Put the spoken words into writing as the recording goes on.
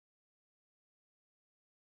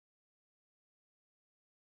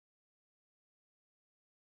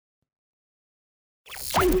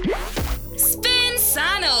Spin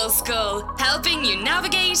San Ollscoil, helping you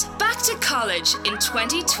navigate back to college in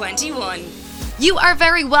 2021. You are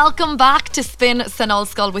very welcome back to Spin San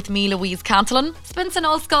Ollscoil with me, Louise Cantillon. Spin San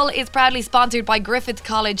Ollscoil is proudly sponsored by Griffith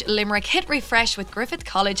College Limerick. Hit refresh with Griffith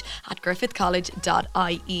College at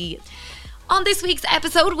griffithcollege.ie. On this week's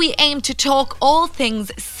episode, we aim to talk all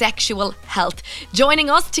things sexual health. Joining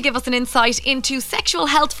us to give us an insight into sexual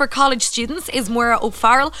health for college students is Muire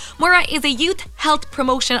O'Farrell. Muire is a youth health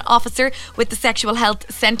promotion officer with the Sexual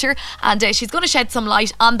Health Centre, and she's going to shed some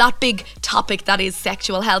light on that big topic that is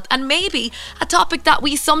sexual health, and maybe a topic that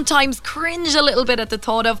we sometimes cringe a little bit at the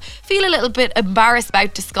thought of, feel a little bit embarrassed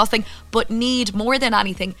about discussing, but need more than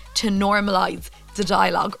anything to normalise the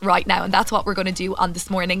dialogue right now. And that's what we're going to do on this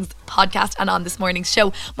morning's podcast and on this morning's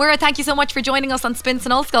show. Muire, thank you so much for joining us on Spin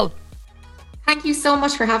San Ollscoil. Thank you so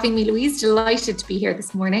much for having me, Louise. Delighted to be here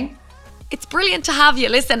this morning. It's brilliant to have you.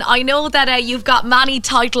 Listen, I know that you've got many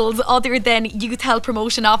titles other than Youth Health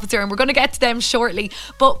Promotion Officer, and we're going to get to them shortly.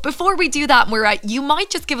 But before we do that, Muire, you might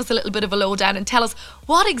just give us a little bit of a lowdown and tell us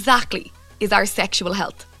what exactly is our sexual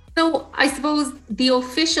health? So I suppose the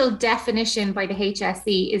official definition by the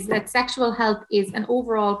HSE is that sexual health is an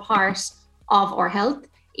overall part of our health.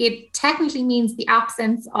 It technically means the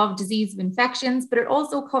absence of disease of infections, but it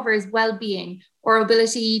also covers well-being, our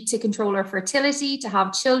ability to control our fertility, to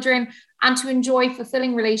have children, and to enjoy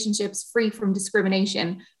fulfilling relationships free from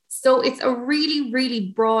discrimination. So it's a really,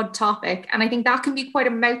 really broad topic. And I think that can be quite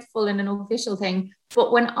a mouthful and an official thing.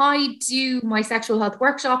 But when I do my sexual health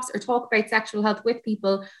workshops or talk about sexual health with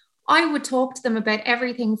people, I would talk to them about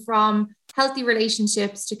everything from healthy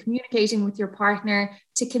relationships to communicating with your partner,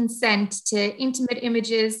 to consent, to intimate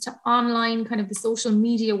images, to online kind of the social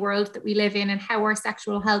media world that we live in and how our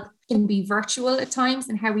sexual health can be virtual at times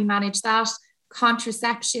and how we manage that,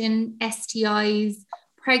 contraception, STIs,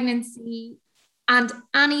 pregnancy, and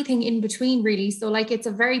anything in between, really. So like it's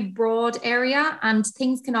a very broad area and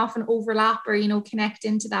things can often overlap or, connect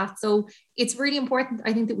into that. So it's really important,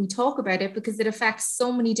 I think, that we talk about it because it affects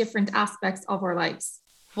so many different aspects of our lives.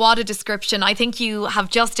 What a description. I think you have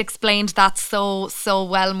just explained that so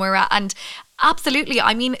well, Muire. And absolutely,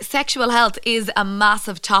 I mean, sexual health is a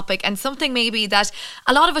massive topic and something maybe that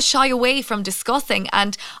a lot of us shy away from discussing.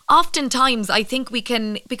 And oftentimes, I think we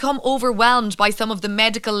can become overwhelmed by some of the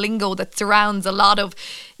medical lingo that surrounds a lot of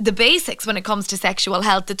the basics when it comes to sexual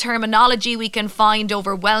health. The terminology we can find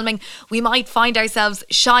overwhelming. We might find ourselves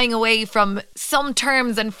shying away from some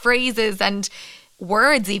terms and phrases and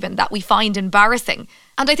words even that we find embarrassing.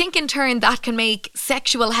 And I think in turn that can make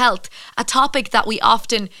sexual health a topic that we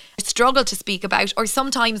often struggle to speak about or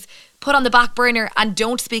sometimes put on the back burner and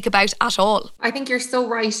don't speak about at all. I think you're so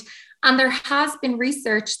right. And there has been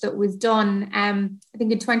research that was done, I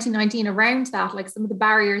think in 2019 around that, like some of the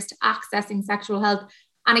barriers to accessing sexual health.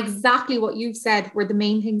 And exactly what you've said were the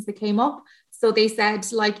main things that came up. So they said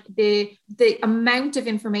like the amount of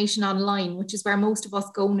information online, which is where most of us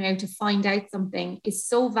go now to find out something, is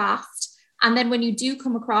so vast. And then when you do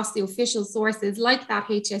come across the official sources like that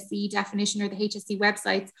HSE definition or the HSE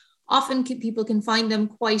websites, often people can find them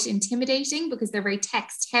quite intimidating because they're very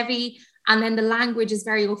text heavy. And then the language is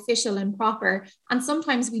very official and proper. And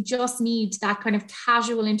sometimes we just need that kind of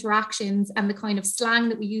casual interactions and the kind of slang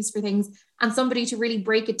that we use for things and somebody to really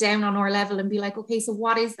break it down on our level and be like, okay, so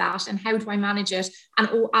what is that? And how do I manage it? And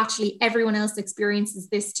oh, actually, everyone else experiences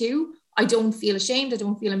this too. I don't feel ashamed. I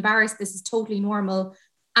don't feel embarrassed. This is totally normal.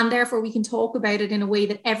 And therefore we can talk about it in a way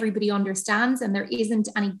that everybody understands and there isn't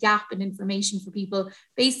any gap in information for people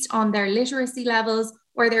based on their literacy levels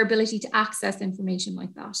or their ability to access information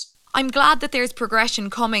like that. I'm glad that there's progression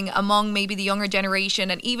coming among maybe the younger generation,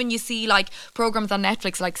 and even you see like programs on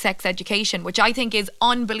Netflix like Sex Education, which I think is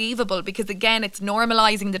unbelievable because again it's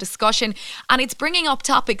normalising the discussion and it's bringing up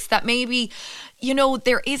topics that maybe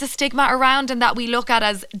there is a stigma around and that we look at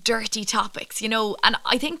as dirty topics, and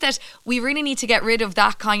I think that we really need to get rid of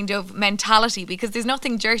that kind of mentality because there's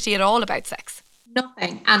nothing dirty at all about sex.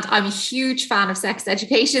 Nothing. And I'm a huge fan of Sex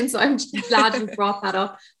Education, so I'm just glad you brought that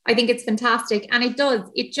up. I think it's fantastic. And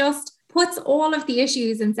it just puts all of the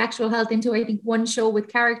issues in sexual health into, I think, one show with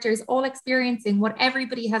characters all experiencing what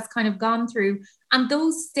everybody has kind of gone through. And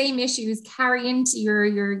those same issues carry into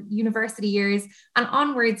your university years and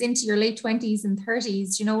onwards into your late 20s and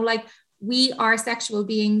 30s, like we are sexual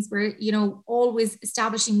beings. We're, always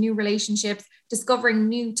establishing new relationships, discovering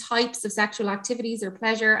new types of sexual activities or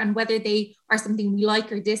pleasure, and whether they are something we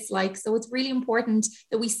like or dislike. So it's really important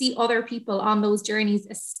that we see other people on those journeys,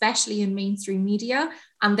 especially in mainstream media.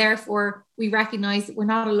 And therefore, we recognize that we're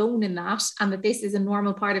not alone in that, and that this is a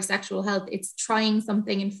normal part of sexual health. It's trying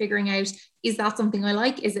something and figuring out, is that something I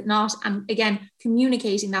like? Is it not? And again,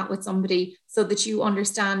 communicating that with somebody so that you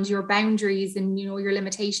understand your boundaries and, you know, your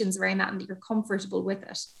limitations around that, and that you're comfortable with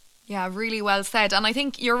it. Yeah, really well said. And I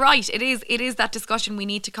think you're right. It is that discussion we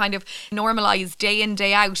need to kind of normalise day in,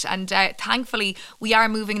 day out. And thankfully, we are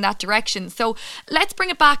moving in that direction. So let's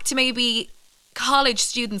bring it back to maybe college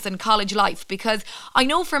students and college life, because I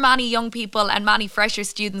know for many young people and many fresher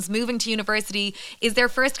students, moving to university is their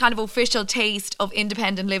first kind of official taste of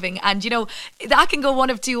independent living, and you know that can go one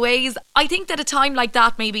of two ways. I think that a time like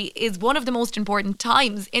that maybe is one of the most important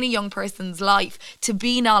times in a young person's life to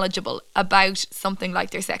be knowledgeable about something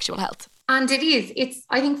like their sexual health. And it's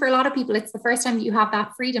I think for a lot of people, it's the first time that you have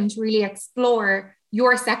that freedom to really explore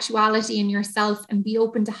your sexuality and yourself and be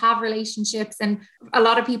open to have relationships. And a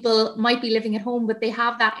lot of people might be living at home, but they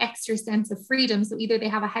have that extra sense of freedom. So either they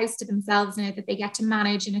have a house to themselves now that they get to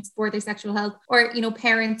manage and explore their sexual health, or, you know,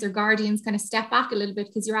 parents or guardians kind of step back a little bit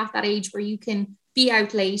because you're at that age where you can be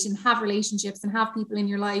out late and have relationships and have people in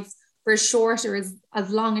your lives for as short or as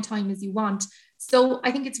long a time as you want. So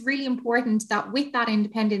I think it's really important that with that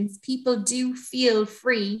independence, people do feel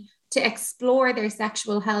free to explore their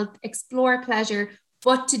sexual health, explore pleasure.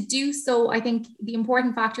 But to do so, I think the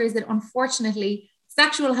important factor is that unfortunately,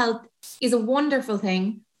 sexual health is a wonderful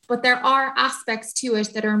thing, but there are aspects to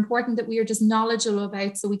it that are important that we are just knowledgeable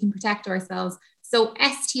about so we can protect ourselves. So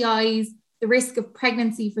STIs, the risk of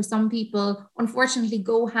pregnancy for some people, unfortunately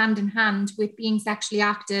go hand in hand with being sexually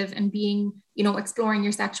active and being, you know, exploring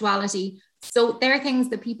your sexuality. So there are things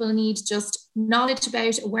that people need just knowledge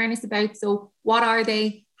about, awareness about. So what are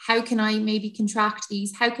they? How can I maybe contract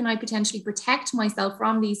these? How can I potentially protect myself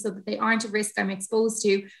from these so that they aren't a risk I'm exposed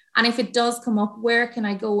to? And if it does come up, where can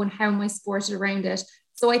I go and how am I supported around it?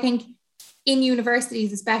 So I think in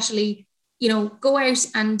universities especially, you know, go out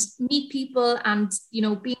and meet people, and, you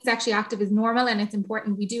know, being sexually active is normal and it's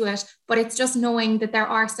important we do it, but it's just knowing that there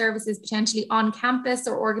are services potentially on campus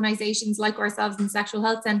or organizations like ourselves in the Sexual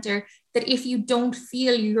Health Centre, that if you don't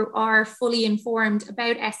feel you are fully informed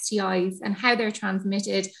about STIs and how they're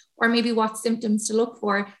transmitted, or maybe what symptoms to look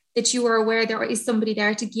for, that you are aware there is somebody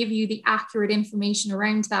there to give you the accurate information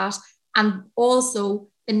around that. And also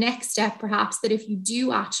the next step, perhaps, that if you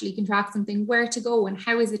do actually contract something, where to go and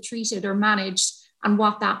how is it treated or managed and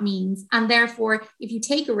what that means. And therefore, if you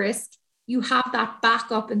take a risk, you have that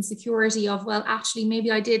backup and security of, well, actually,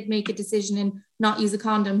 maybe I did make a decision and not use a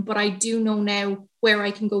condom, but I do know now where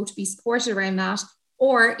I can go to be supported around that.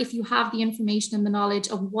 Or if you have the information and the knowledge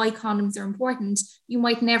of why condoms are important, you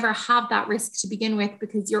might never have that risk to begin with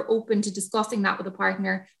because you're open to discussing that with a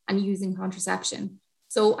partner and using contraception.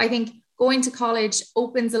 So I think going to college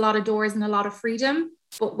opens a lot of doors and a lot of freedom,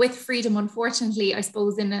 but with freedom, unfortunately, I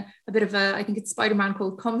suppose in a bit of a, I think it's Spider-Man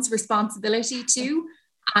quote, comes responsibility too.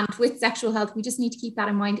 And with sexual health, we just need to keep that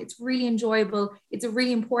in mind. It's really enjoyable. It's a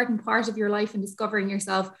really important part of your life in discovering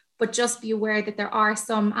yourself, but just be aware that there are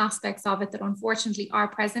some aspects of it that unfortunately are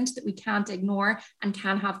present that we can't ignore and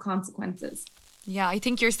can have consequences. Yeah, I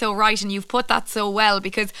think you're so right, and you've put that so well,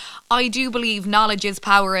 because I do believe knowledge is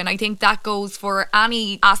power, and I think that goes for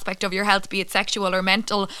any aspect of your health, be it sexual or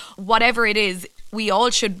mental, whatever it is. We all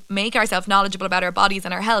should make ourselves knowledgeable about our bodies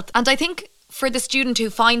and our health. And I think for the student who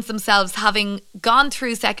finds themselves having gone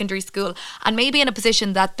through secondary school and maybe in a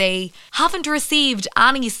position that they haven't received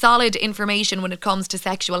any solid information when it comes to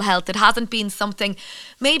sexual health, it hasn't been something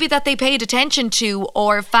maybe that they paid attention to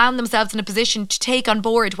or found themselves in a position to take on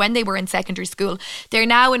board when they were in secondary school. They're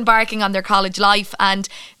now embarking on their college life and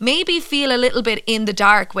maybe feel a little bit in the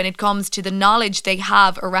dark when it comes to the knowledge they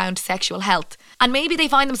have around sexual health. And maybe they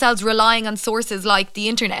find themselves relying on sources like the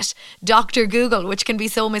internet, Dr. Google, which can be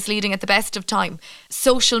so misleading at the best of time,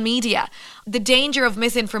 social media. The danger of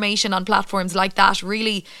misinformation on platforms like that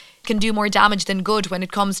really can do more damage than good when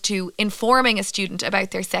it comes to informing a student about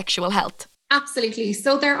their sexual health. Absolutely.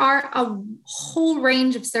 So there are a whole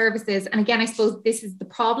range of services. And again, I suppose this is the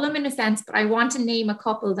problem in a sense, but I want to name a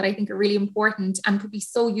couple that I think are really important and could be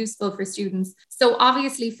so useful for students. So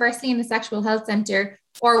obviously, firstly, in the Sexual Health Centre,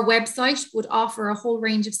 our website would offer a whole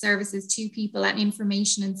range of services to people and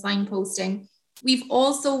information and signposting. We've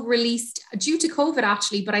also released, due to COVID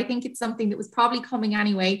actually, but I think it's something that was probably coming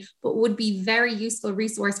anyway, but would be very useful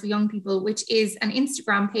resource for young people, which is an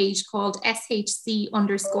Instagram page called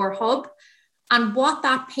SHC_hub. And what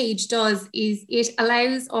that page does is it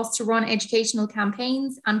allows us to run educational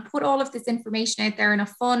campaigns and put all of this information out there in a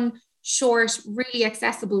fun, short, really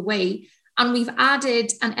accessible way. And we've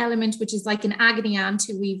added an element, which is like an agony aunt,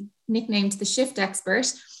 who we've nicknamed the shift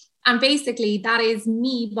expert. And basically that is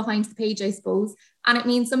me behind the page, I suppose. And it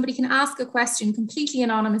means somebody can ask a question completely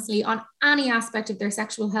anonymously on any aspect of their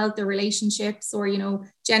sexual health, their relationships, or,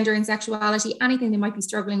 gender and sexuality, anything they might be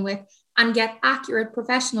struggling with, and get accurate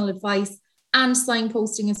professional advice and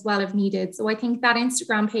signposting as well if needed. So I think that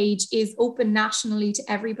Instagram page is open nationally to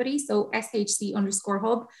everybody. So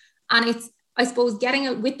SHC_hub. And it's, I suppose, getting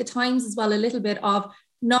it with the times as well, a little bit of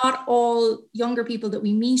not all younger people that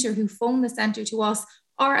we meet or who phone the centre to us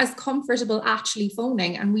are as comfortable actually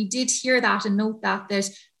phoning. And we did hear that and note that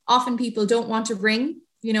often people don't want to ring,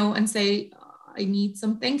 and say, I need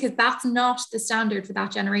something, because that's not the standard for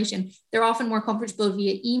that generation. They're often more comfortable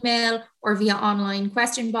via email or via online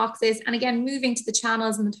question boxes. And again, moving to the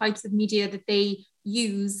channels and the types of media that they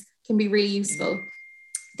use can be really useful.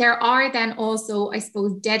 There are then also, I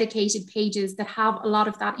suppose, dedicated pages that have a lot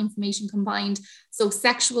of that information combined. So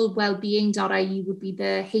sexualwellbeing.ie would be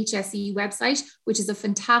the HSE website, which is a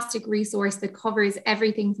fantastic resource that covers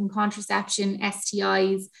everything from contraception,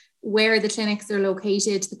 STIs, where the clinics are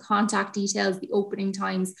located, the contact details, the opening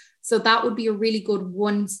times. So that would be a really good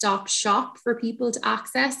one-stop shop for people to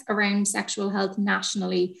access around sexual health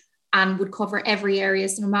nationally, and would cover every area.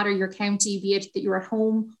 So no matter your county, be it that you're at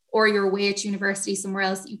home or you're away at university somewhere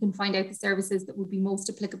else, you can find out the services that would be most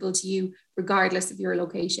applicable to you, regardless of your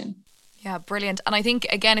location. Yeah, brilliant. And I think,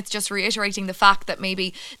 again, it's just reiterating the fact that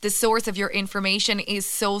maybe the source of your information is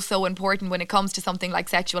so important when it comes to something like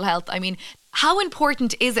sexual health. I mean, how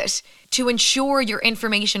important is it to ensure your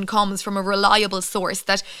information comes from a reliable source,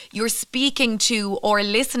 that you're speaking to or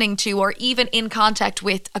listening to or even in contact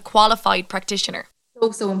with a qualified practitioner?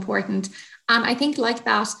 So important. And I think like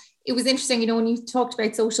that, it was interesting, when you talked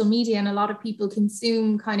about social media, and a lot of people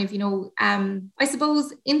consume kind of, I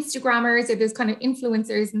suppose Instagrammers, or there's kind of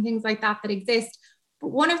influencers and things like that exist. But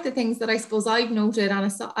one of the things that I suppose I've noted,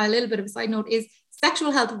 on a little bit of a side note, is sexual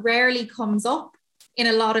health rarely comes up in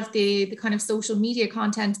a lot of the kind of social media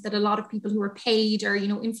content that a lot of people who are paid or,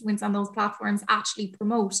 influence on those platforms actually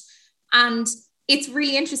promote. And it's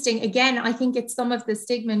really interesting. Again, I think it's some of the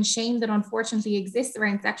stigma and shame that unfortunately exists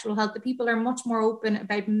around sexual health, that people are much more open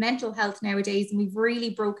about mental health nowadays, and we've really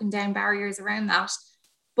broken down barriers around that.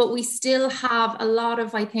 But we still have a lot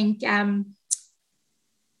of, I think,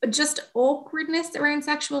 just awkwardness around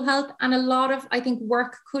sexual health, and a lot of, I think,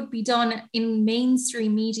 work could be done in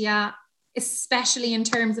mainstream media, especially in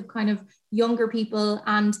terms of kind of younger people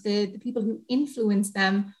and the people who influence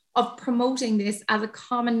them, of promoting this as a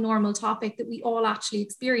common normal topic that we all actually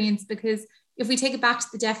experience. Because if we take it back to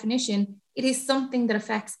the definition, it is something that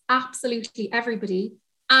affects absolutely everybody,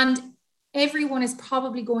 and everyone is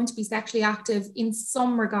probably going to be sexually active in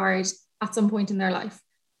some regard at some point in their life.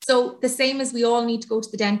 So the same as we all need to go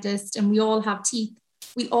to the dentist and we all have teeth,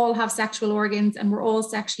 we all have sexual organs and we're all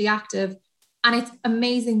sexually active. And it's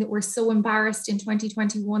amazing that we're so embarrassed in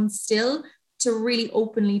 2021 still to really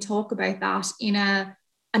openly talk about that in a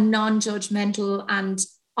non-judgmental and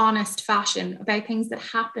honest fashion about things that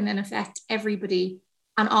happen and affect everybody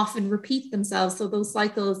and often repeat themselves. So those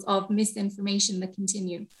cycles of misinformation that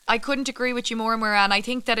continue. I couldn't agree with you more, Muire, and I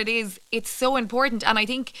think that it's so important. And I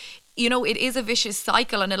think, it is a vicious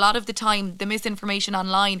cycle, and a lot of the time the misinformation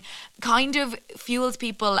online kind of fuels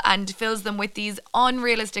people and fills them with these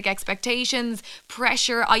unrealistic expectations,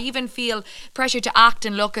 pressure. I even feel pressure to act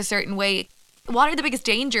and look a certain way. What are the biggest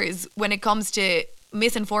dangers when it comes to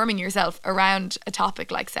misinforming yourself around a topic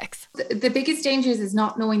like sex? The biggest dangers is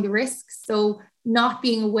not knowing the risks. So not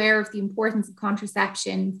being aware of the importance of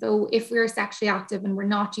contraception. So if we're sexually active and we're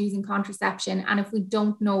not using contraception, and if we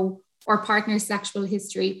don't know our partner's sexual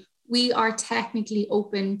history, we are technically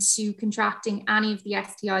open to contracting any of the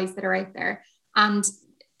STIs that are out there. And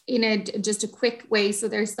in just a quick way, so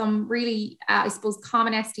there's some really, I suppose,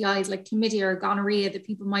 common STIs like chlamydia or gonorrhea that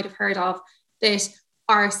people might have heard of, that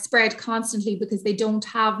are spread constantly because they don't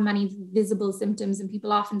have many visible symptoms, and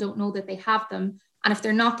people often don't know that they have them. And if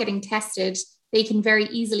they're not getting tested, they can very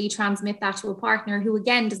easily transmit that to a partner who,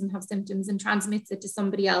 again, doesn't have symptoms and transmits it to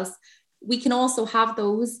somebody else. We can also have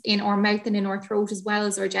those in our mouth and in our throat as well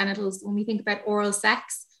as our genitals. When we think about oral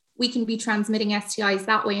sex, we can be transmitting STIs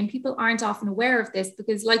that way. And people aren't often aware of this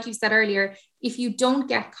because, like you said earlier, if you don't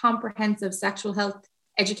get comprehensive sexual health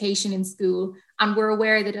education in school, and we're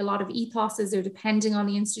aware that a lot of ethoses are depending on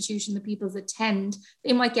the institution that people attend,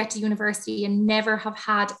 they might get to university and never have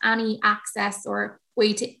had any access or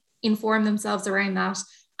way to inform themselves around that.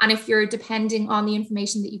 And if you're depending on the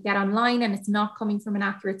information that you get online and it's not coming from an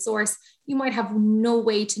accurate source, you might have no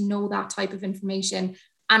way to know that type of information.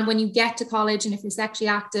 And when you get to college, and if you're sexually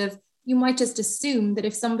active, you might just assume that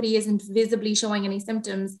if somebody isn't visibly showing any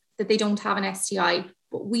symptoms, that they don't have an STI,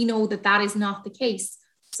 but we know that that is not the case.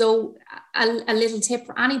 So a little tip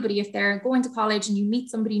for anybody, if they're going to college and you meet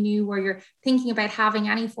somebody new or you're thinking about having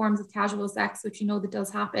any forms of casual sex, which you know that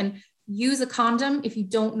does happen, use a condom if you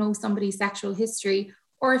don't know somebody's sexual history,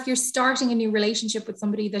 or if you're starting a new relationship with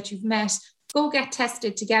somebody that you've met, go get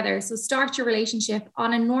tested together. So start your relationship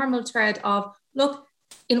on a normal thread of, look,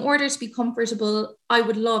 in order to be comfortable, I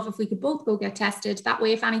would love if we could both go get tested. That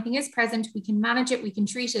way, if anything is present, we can manage it, we can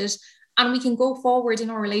treat it, and we can go forward in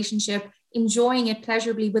our relationship, enjoying it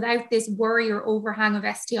pleasurably without this worry or overhang of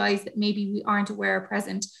STIs that maybe we aren't aware are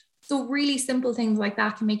present. So really simple things like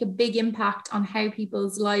that can make a big impact on how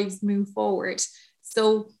people's lives move forward.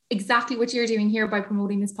 So exactly what you're doing here by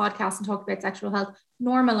promoting this podcast and talking about sexual health,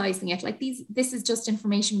 normalizing it. Like this is just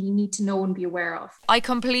information we need to know and be aware of. I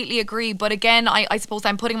completely agree. But again, I suppose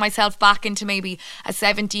I'm putting myself back into maybe a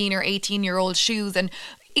 17 or 18-year-old shoes, and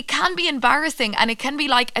it can be embarrassing, and it can be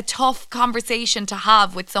like a tough conversation to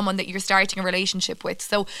have with someone that you're starting a relationship with.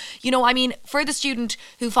 So, I mean, for the student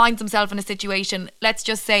who finds themselves in a situation, let's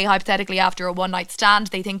just say hypothetically after a one-night stand,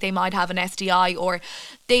 they think they might have an STI, or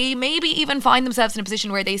they maybe even find themselves in a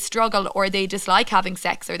position where they struggle or they dislike having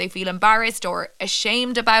sex, or they feel embarrassed or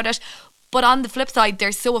ashamed about it. But on the flip side,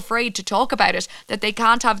 they're so afraid to talk about it that they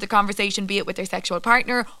can't have the conversation, be it with their sexual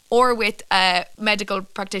partner or with a medical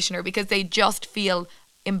practitioner, because they just feel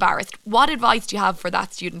embarrassed. What advice do you have for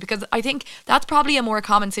that student? Because I think that's probably a more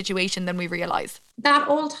common situation than we realise. That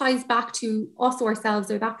all ties back to us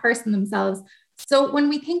ourselves, or that person themselves. So when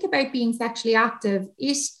we think about being sexually active,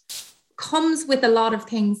 it comes with a lot of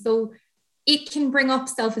things. So it can bring up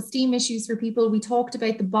self-esteem issues for people. We talked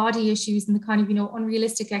about the body issues and the kind of,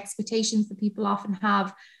 unrealistic expectations that people often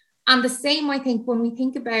have. And the same, I think, when we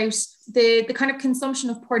think about the kind of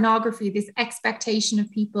consumption of pornography, this expectation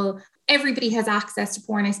of people, everybody has access to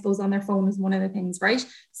porn, I suppose, on their phone is one of the things, right?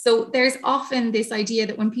 So there's often this idea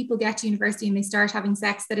that when people get to university and they start having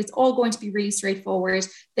sex, that it's all going to be really straightforward,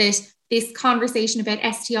 that this conversation about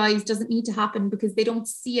STIs doesn't need to happen because they don't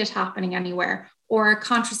see it happening anywhere, or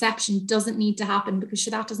contraception doesn't need to happen because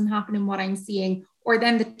that doesn't happen in what I'm seeing. Or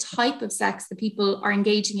then the type of sex that people are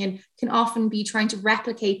engaging in can often be trying to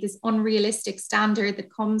replicate this unrealistic standard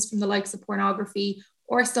that comes from the likes of pornography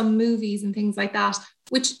or some movies and things like that,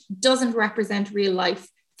 which doesn't represent real life.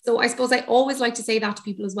 So I suppose I always like to say that to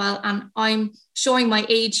people as well. And I'm showing my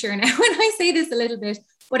age here now when I say this a little bit,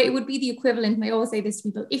 but it would be the equivalent. And I always say this to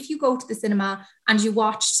people: if you go to the cinema and you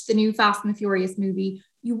watched the new Fast and the Furious movie,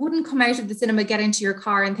 you wouldn't come out of the cinema, get into your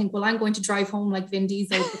car and think, well, I'm going to drive home like Vin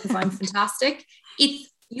Diesel because I'm fantastic.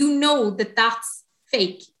 That's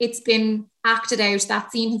fake. It's been acted out.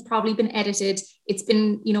 That scene has probably been edited. It's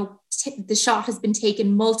been, the shot has been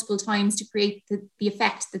taken multiple times to create the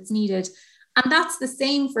effect that's needed. And that's the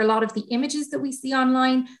same for a lot of the images that we see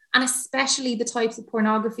online, and especially the types of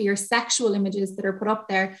pornography or sexual images that are put up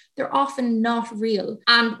there. They're often not real.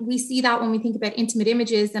 And we see that when we think about intimate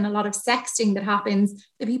images and a lot of sexting that happens,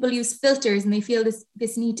 that people use filters and they feel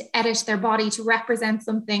this need to edit their body to represent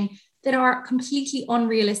something that are completely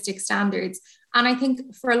unrealistic standards. And I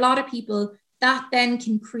think for a lot of people, that then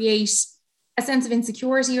can create a sense of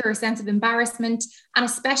insecurity or a sense of embarrassment. And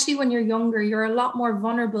especially when you're younger, you're a lot more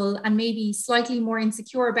vulnerable and maybe slightly more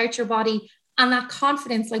insecure about your body. And that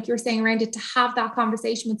confidence, like you're saying around it, to have that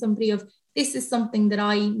conversation with somebody of, this is something that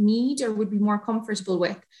I need or would be more comfortable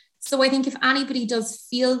with. So I think if anybody does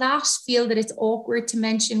feel that it's awkward to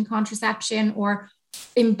mention contraception or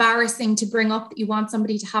embarrassing to bring up that you want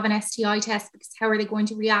somebody to have an STI test because how are they going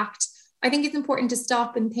to react? I think it's important to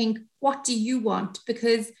stop and think, what do you want?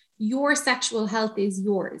 Because your sexual health is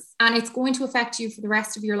yours and it's going to affect you for the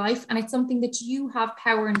rest of your life. And it's something that you have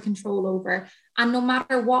power and control over. And no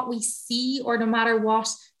matter what we see or no matter what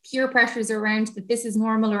peer pressures are around that this is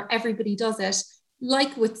normal or everybody does it,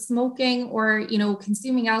 like with smoking or,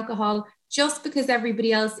 consuming alcohol, just because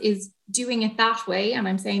everybody else is doing it that way, and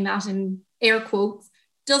I'm saying that in air quotes,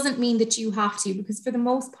 doesn't mean that you have to, because for the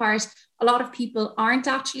most part, a lot of people aren't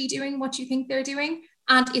actually doing what you think they're doing.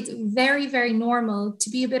 And it's very, very normal to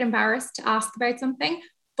be a bit embarrassed to ask about something,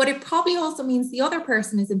 but it probably also means the other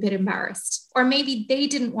person is a bit embarrassed, or maybe they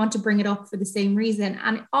didn't want to bring it up for the same reason.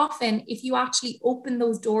 And often, if you actually open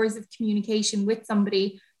those doors of communication with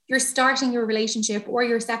somebody, you're starting your relationship or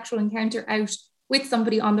your sexual encounter out with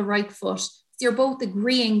somebody on the right foot. So you're both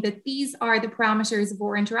agreeing that these are the parameters of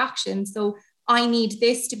our interaction. So I need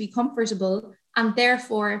this to be comfortable, and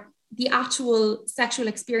therefore the actual sexual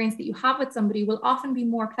experience that you have with somebody will often be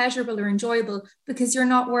more pleasurable or enjoyable because you're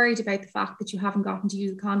not worried about the fact that you haven't gotten to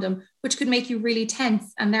use a condom, which could make you really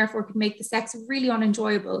tense and therefore could make the sex really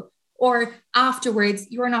unenjoyable. Or afterwards,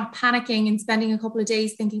 you're not panicking and spending a couple of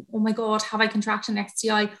days thinking, oh my God, have I contracted an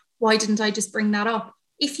STI? Why didn't I just bring that up?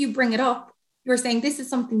 If you bring it up, you're saying this is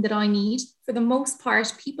something that I need. For the most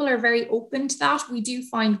part, people are very open to that. We do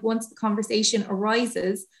find once the conversation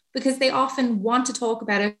arises, because they often want to talk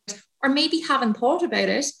about it or maybe haven't thought about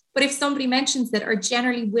it, but if somebody mentions it, are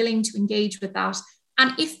generally willing to engage with that.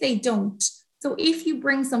 And if they don't, so if you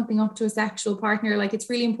bring something up to a sexual partner, like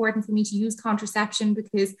it's really important for me to use contraception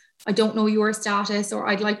because I don't know your status, or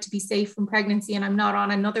I'd like to be safe from pregnancy and I'm not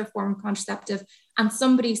on another form of contraceptive, and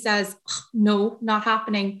somebody says, no, not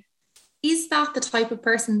happening. Is that the type of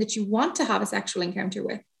person that you want to have a sexual encounter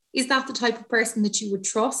with? Is that the type of person that you would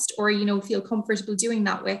trust or, feel comfortable doing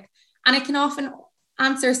that with? And it can often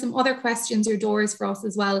answer some other questions or doors for us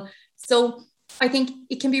as well. So I think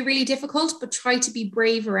it can be really difficult, but try to be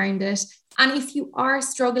brave around it. And if you are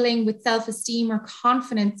struggling with self-esteem or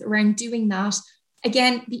confidence around doing that,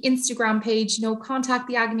 again, the Instagram page, contact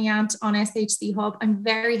the Agony Aunt on SHC Hub. I'm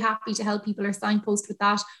very happy to help people or signpost with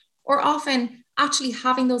that. Or often actually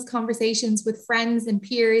having those conversations with friends and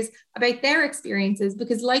peers about their experiences,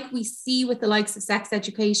 because like we see with the likes of sex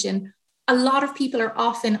education, a lot of people are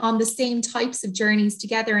often on the same types of journeys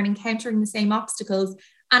together and encountering the same obstacles.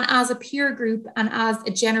 And as a peer group and as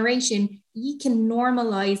a generation, you can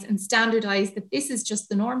normalize and standardize that this is just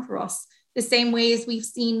the norm for us. The same way as we've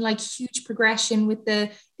seen like huge progression with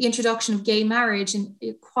the introduction of gay marriage and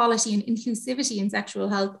equality and inclusivity in sexual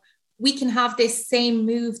health, we can have this same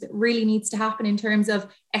move that really needs to happen in terms of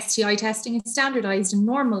STI testing is standardized and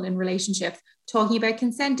normal in relationships. Talking about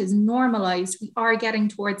consent is normalized. We are getting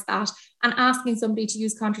towards that. And asking somebody to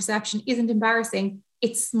use contraception isn't embarrassing.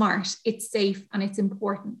 It's smart, it's safe, and it's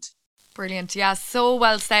important. Brilliant. Yeah, so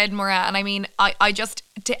well said, Muire. And I mean, I just,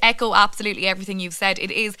 to echo absolutely everything you've said,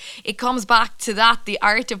 it comes back to that, the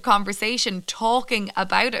art of conversation, talking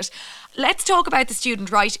about it. Let's talk about the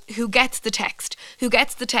student, right, who gets the text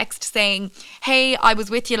saying, hey, I was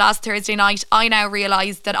with you last Thursday night. I now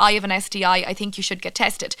realise that I have an STI. I think you should get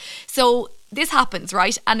tested. So this happens,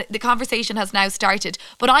 right? And the conversation has now started.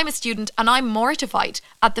 But I'm a student and I'm mortified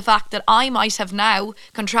at the fact that I might have now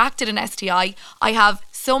contracted an STI. I have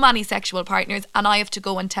so many sexual partners and I have to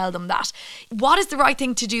go and tell them that. What is the right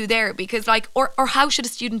thing to do there? Because or how should a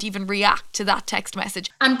student even react to that text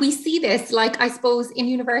message? And we see this, I suppose in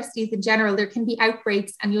universities in general, there can be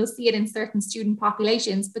outbreaks, and you'll see it in certain student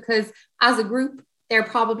populations because as a group, they're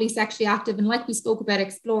probably sexually active. And like we spoke about,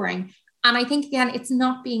 exploring. And I think, again, it's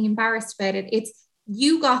not being embarrassed about it. It's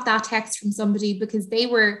you got that text from somebody because they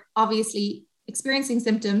were obviously experiencing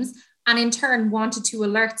symptoms and in turn wanted to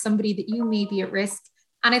alert somebody that you may be at risk.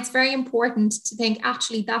 And it's very important to think,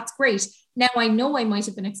 actually, that's great. Now I know I might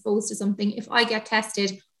have been exposed to something. If I get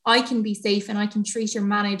tested, I can be safe and I can treat or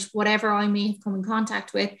manage whatever I may have come in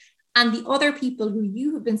contact with. And the other people who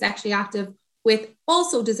you have been sexually active with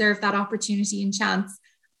also deserve that opportunity and chance.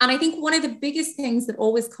 And I think one of the biggest things that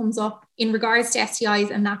always comes up in regards to STIs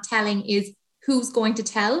and that telling is who's going to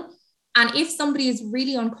tell. And if somebody is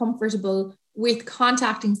really uncomfortable with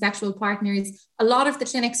contacting sexual partners, a lot of the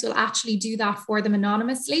clinics will actually do that for them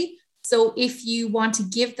anonymously. So if you want to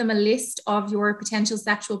give them a list of your potential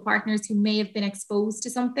sexual partners who may have been exposed to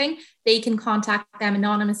something, they can contact them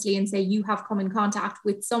anonymously and say, you have come in contact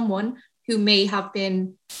with someone who may have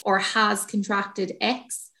been or has contracted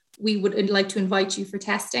X. We would like to invite you for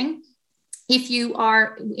testing. If you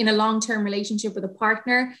are in a long-term relationship with a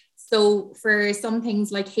partner, so for some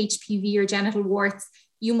things like HPV or genital warts,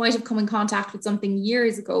 you might have come in contact with something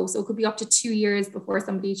years ago. So it could be up to 2 years before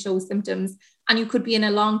somebody shows symptoms. And you could be in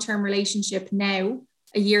a long-term relationship now,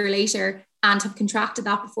 a year later, and have contracted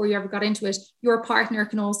that before you ever got into it. Your partner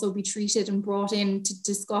can also be treated and brought in to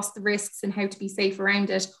discuss the risks and how to be safe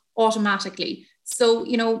around it automatically. So,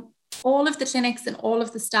 all of the clinics and all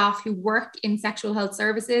of the staff who work in sexual health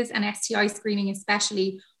services and STI screening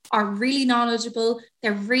especially are really knowledgeable.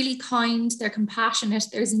 They're really kind. They're compassionate.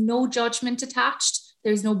 There's no judgment attached.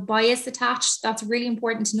 There's no bias attached. That's really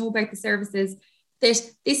important to know about the services, that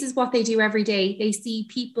this is what they do every day. They see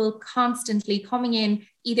people constantly coming in,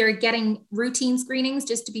 either getting routine screenings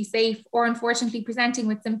just to be safe or unfortunately presenting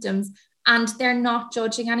with symptoms. And they're not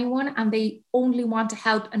judging anyone, and they only want to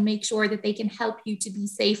help and make sure that they can help you to be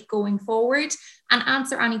safe going forward and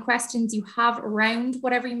answer any questions you have around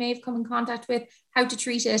whatever you may have come in contact with, how to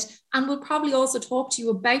treat it. And we'll probably also talk to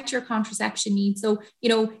you about your contraception needs. So,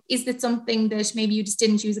 is it something that maybe you just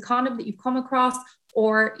didn't use a condom that you've come across,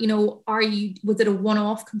 or, was it a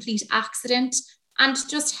one-off complete accident, and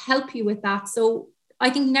just help you with that. So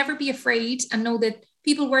I think never be afraid and know that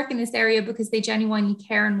people work in this area because they genuinely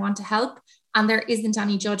care and want to help. and there isn't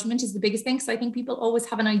any judgment is the biggest thing. So I think people always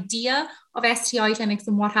have an idea of STI clinics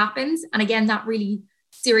and what happens. And again, that really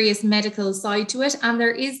serious medical side to it. And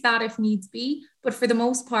there is that if needs be. But for the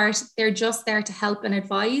most part, they're just there to help and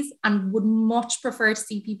advise, and would much prefer to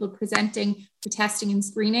see people presenting for testing and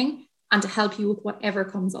screening and to help you with whatever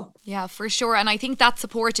comes up. Yeah, for sure. And I think that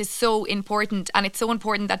support is so important, and it's so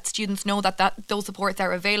important that students know that those supports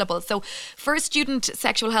are available. So for student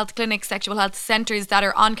sexual health clinics, sexual health centres that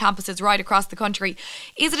are on campuses right across the country,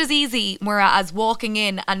 is it as easy, Muire, as walking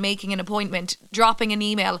in and making an appointment, dropping an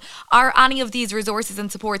email? Are any of these resources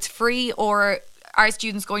and supports free, or are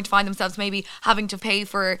students going to find themselves maybe having to pay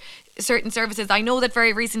for certain services? I know that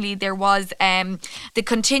very recently there was the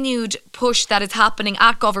continued push that is happening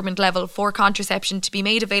at government level for contraception to be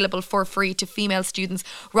made available for free to female students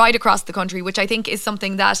right across the country, which I think is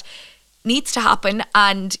something that needs to happen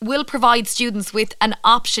and will provide students with an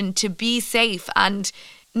option to be safe and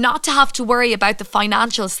not to have to worry about the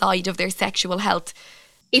financial side of their sexual health.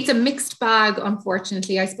 It's a mixed bag,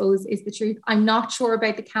 unfortunately, I suppose, is the truth. I'm not sure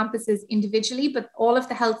about the campuses individually, but all of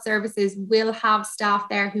the health services will have staff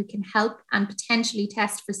there who can help and potentially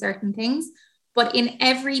test for certain things. But in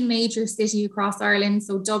every major city across Ireland,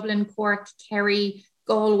 so Dublin, Cork, Kerry,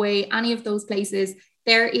 Galway, any of those places,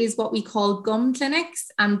 there is what we call GUM clinics,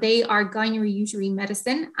 and they are gynae-uterine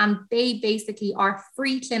medicine, and they basically are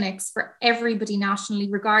free clinics for everybody nationally,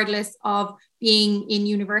 regardless of being in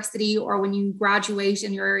university or when you graduate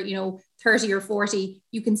and you're 30 or 40,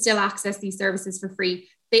 you can still access these services for free.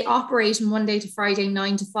 They operate Monday to Friday,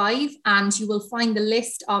 9 to 5, and you will find the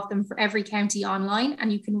list of them for every county online,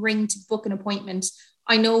 and you can ring to book an appointment.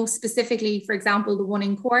 I know specifically, for example, the one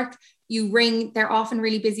in Cork, you ring, they're often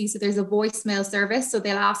really busy. So there's a voicemail service. So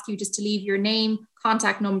they'll ask you just to leave your name,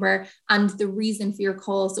 contact number, and the reason for your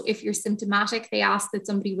call. So if you're symptomatic, they ask that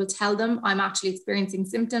somebody will tell them, I'm actually experiencing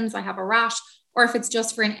symptoms, I have a rash. Or if it's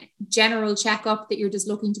just for a general checkup that you're just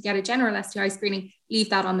looking to get a general STI screening, leave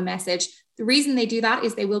that on the message. The reason they do that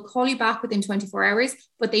is they will call you back within 24 hours,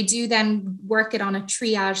 but they do then work it on a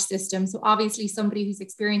triage system. So obviously somebody who's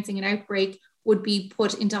experiencing an outbreak would be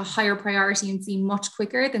put into a higher priority and seen much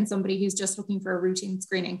quicker than somebody who's just looking for a routine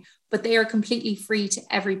screening, but they are completely free to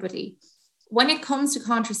everybody. When it comes to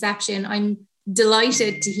contraception, I'm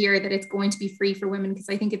delighted to hear that it's going to be free for women, because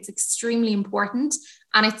I think it's extremely important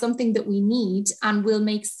and it's something that we need and will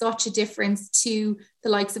make such a difference to the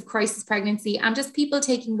likes of crisis pregnancy and just people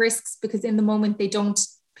taking risks because in the moment they don't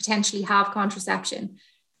potentially have contraception.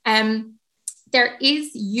 There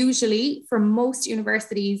is usually, for most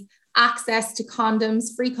universities, access to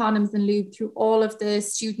condoms, free condoms and lube through all of the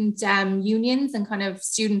student unions and kind of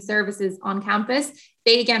student services on campus.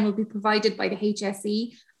 They again will be provided by the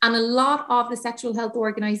HSE and a lot of the sexual health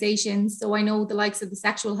organisations. So I know the likes of the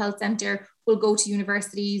Sexual Health Centre will go to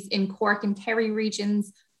universities in Cork and Kerry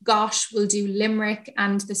regions. Gosh will do Limerick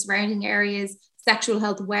and the surrounding areas. Sexual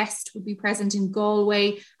Health West would be present in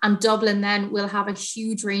Galway, and Dublin then will have a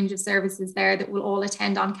huge range of services there that will all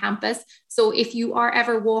attend on campus. So if you are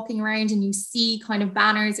ever walking around and you see kind of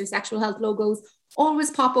banners or sexual health logos, always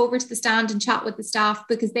pop over to the stand and chat with the staff,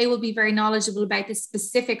 because they will be very knowledgeable about the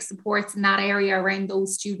specific supports in that area around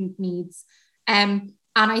those student needs. And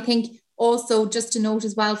I think also just to note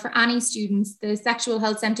as well, for any students, the Sexual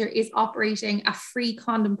Health Centre is operating a free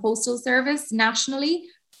condom postal service nationally.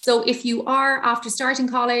 So if you are after starting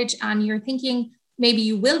college and you're thinking maybe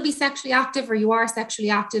you will be sexually active or you are sexually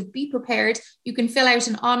active, be prepared. You can fill out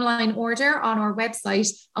an online order on our website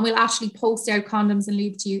and we'll actually post out condoms and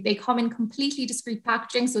lube to you. They come in completely discreet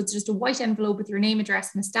packaging. So it's just a white envelope with your name,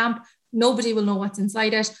 address and a stamp. Nobody will know what's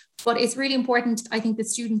inside it. But it's really important, I think, that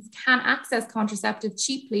students can access contraceptive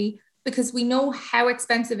cheaply, because we know how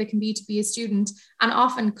expensive it can be to be a student and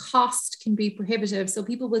often cost can be prohibitive. So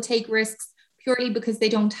people will take risks purely because they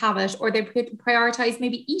don't have it, or they prioritize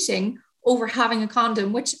maybe eating over having a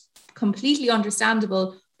condom, which completely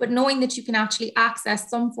understandable, but knowing that you can actually access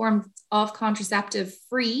some form of contraceptive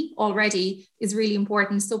free already is really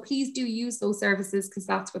important. So please do use those services, because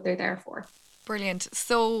that's what they're there for. Brilliant.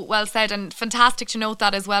 So well said, and fantastic to note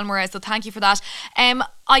that as well, Muire. So thank you for that.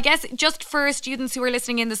 I guess just for students who are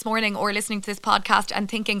listening in this morning or listening to this podcast and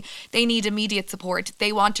thinking they need immediate support,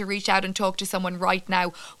 they want to reach out and talk to someone right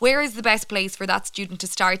now, where is the best place for that student to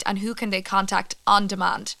start and who can they contact on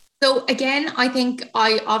demand? So again, I think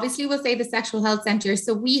I obviously will say the Sexual Health Centre.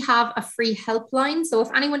 So we have a free helpline. So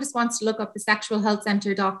if anyone just wants to look up the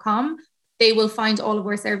sexualhealthcentre.com, they will find all of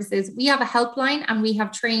our services. We have a helpline and we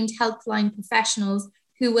have trained helpline professionals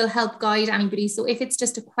who will help guide anybody. So if it's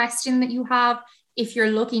just a question that you have, if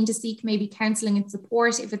you're looking to seek maybe counselling and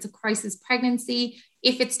support, if it's a crisis pregnancy,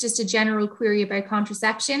 if it's just a general query about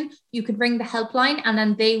contraception, you could ring the helpline and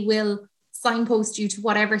then they will signpost you to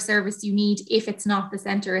whatever service you need if it's not the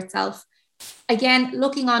centre itself. Again,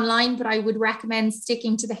 looking online, but I would recommend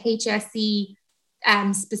sticking to the HSE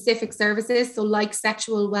specific services. So like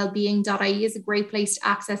sexualwellbeing.ie is a great place to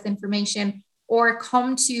access information, or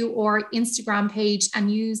come to our Instagram page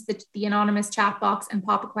and use the anonymous chat box and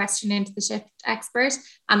pop a question into the Shift Expert.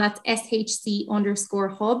 And that's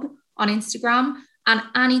SHC_hub on Instagram. And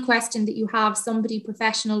any question that you have, somebody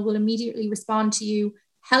professional will immediately respond to you,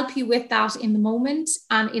 help you with that in the moment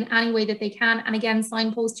and in any way that they can. And again,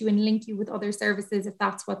 signpost you and link you with other services if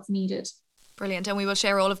that's what's needed. Brilliant. And we will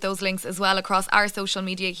share all of those links as well across our social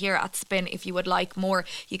media here at Spin. If you would like more,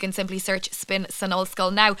 you can simply search Spin St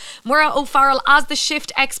Ollscoil. Now, Muire O'Farrell, as the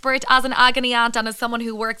Shift Expert, as an agony aunt and as someone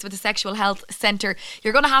who works with the Sexual Health Centre,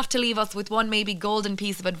 you're going to have to leave us with one maybe golden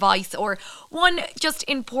piece of advice or one just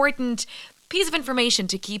important piece of information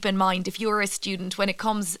to keep in mind if you're a student when it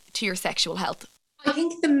comes to your sexual health. I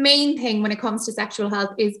think the main thing when it comes to sexual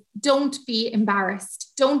health is don't be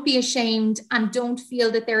embarrassed, don't be ashamed, and don't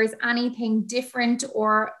feel that there is anything different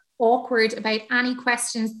or awkward about any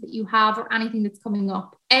questions that you have or anything that's coming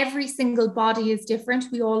up. Every single body is different.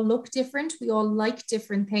 We all look different. We all like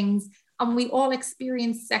different things. And we all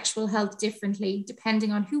experience sexual health differently,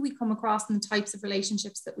 depending on who we come across and the types of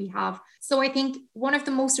relationships that we have. So I think one of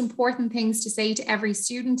the most important things to say to every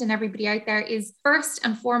student and everybody out there is, first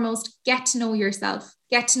and foremost, get to know yourself.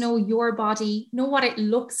 Get to know your body, know what it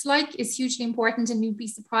looks like is hugely important. And you'd be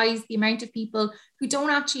surprised the amount of people who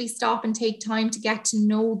don't actually stop and take time to get to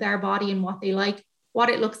know their body and what they like, what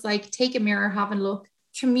it looks like. Take a mirror, have a look,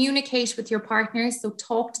 communicate with your partners. So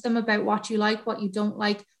talk to them about what you like, what you don't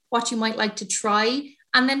like, what you might like to try,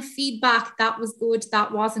 and then feedback that was good,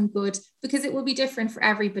 that wasn't good, because it will be different for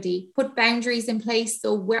everybody. Put boundaries in place.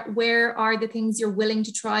 So where are the things you're willing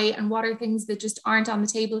to try and what are things that just aren't on the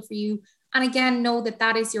table for you? And again, know that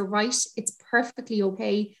that is your right. It's perfectly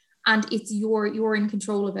okay. And it's you're in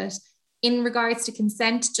control of it. In regards to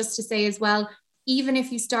consent, just to say as well, even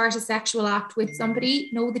if you start a sexual act with somebody,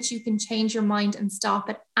 know that you can change your mind and stop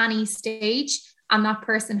at any stage, and that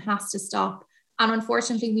person has to stop. And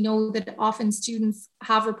unfortunately, we know that often students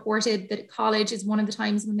have reported that college is one of the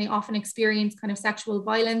times when they often experience kind of sexual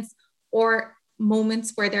violence or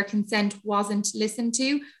moments where their consent wasn't listened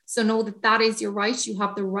to. So know that that is your right. You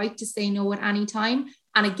have the right to say no at any time.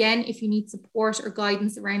 And again, if you need support or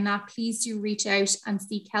guidance around that, please do reach out and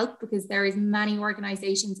seek help, because there is many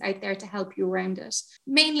organisations out there to help you around it.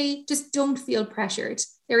 Mainly, just don't feel pressured.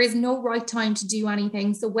 There is no right time to do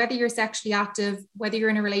anything. So whether you're sexually active, whether you're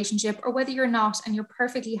in a relationship or whether you're not, and you're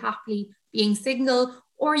perfectly happily being single,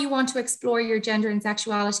 or you want to explore your gender and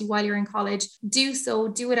sexuality while you're in college, do so,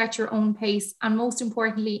 do it at your own pace. And most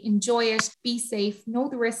importantly, enjoy it, be safe, know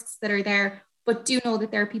the risks that are there, but do know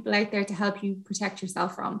that there are people out there to help you protect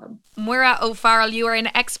yourself from them. Muire O'Farrell, you are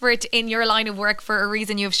an expert in your line of work for a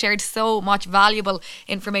reason. You have shared so much valuable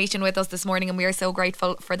information with us this morning, and we are so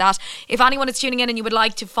grateful for that. If anyone is tuning in and you would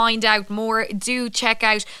like to find out more, do check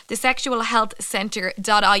out the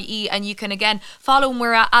sexualhealthcentre.ie, and you can again follow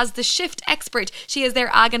Muire as the Shift Expert. She is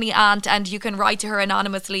their agony aunt, and you can write to her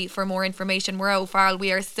anonymously for more information. Muire O'Farrell,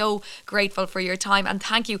 we are so grateful for your time, and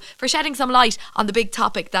thank you for shedding some light on the big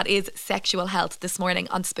topic that is sexual health this morning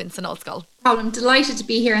on Spin St Ollscoil. I'm delighted to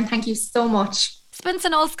be here, and thank you so much. Spin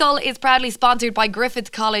St Ollscoil is proudly sponsored by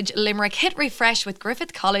Griffith College Limerick. Hit refresh with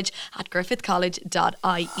Griffith College at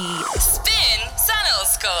griffithcollege.ie. Spin St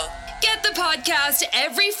Ollscoil. Get the podcast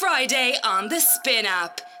every Friday on the Spin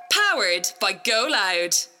app. Powered by Go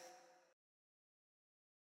Loud.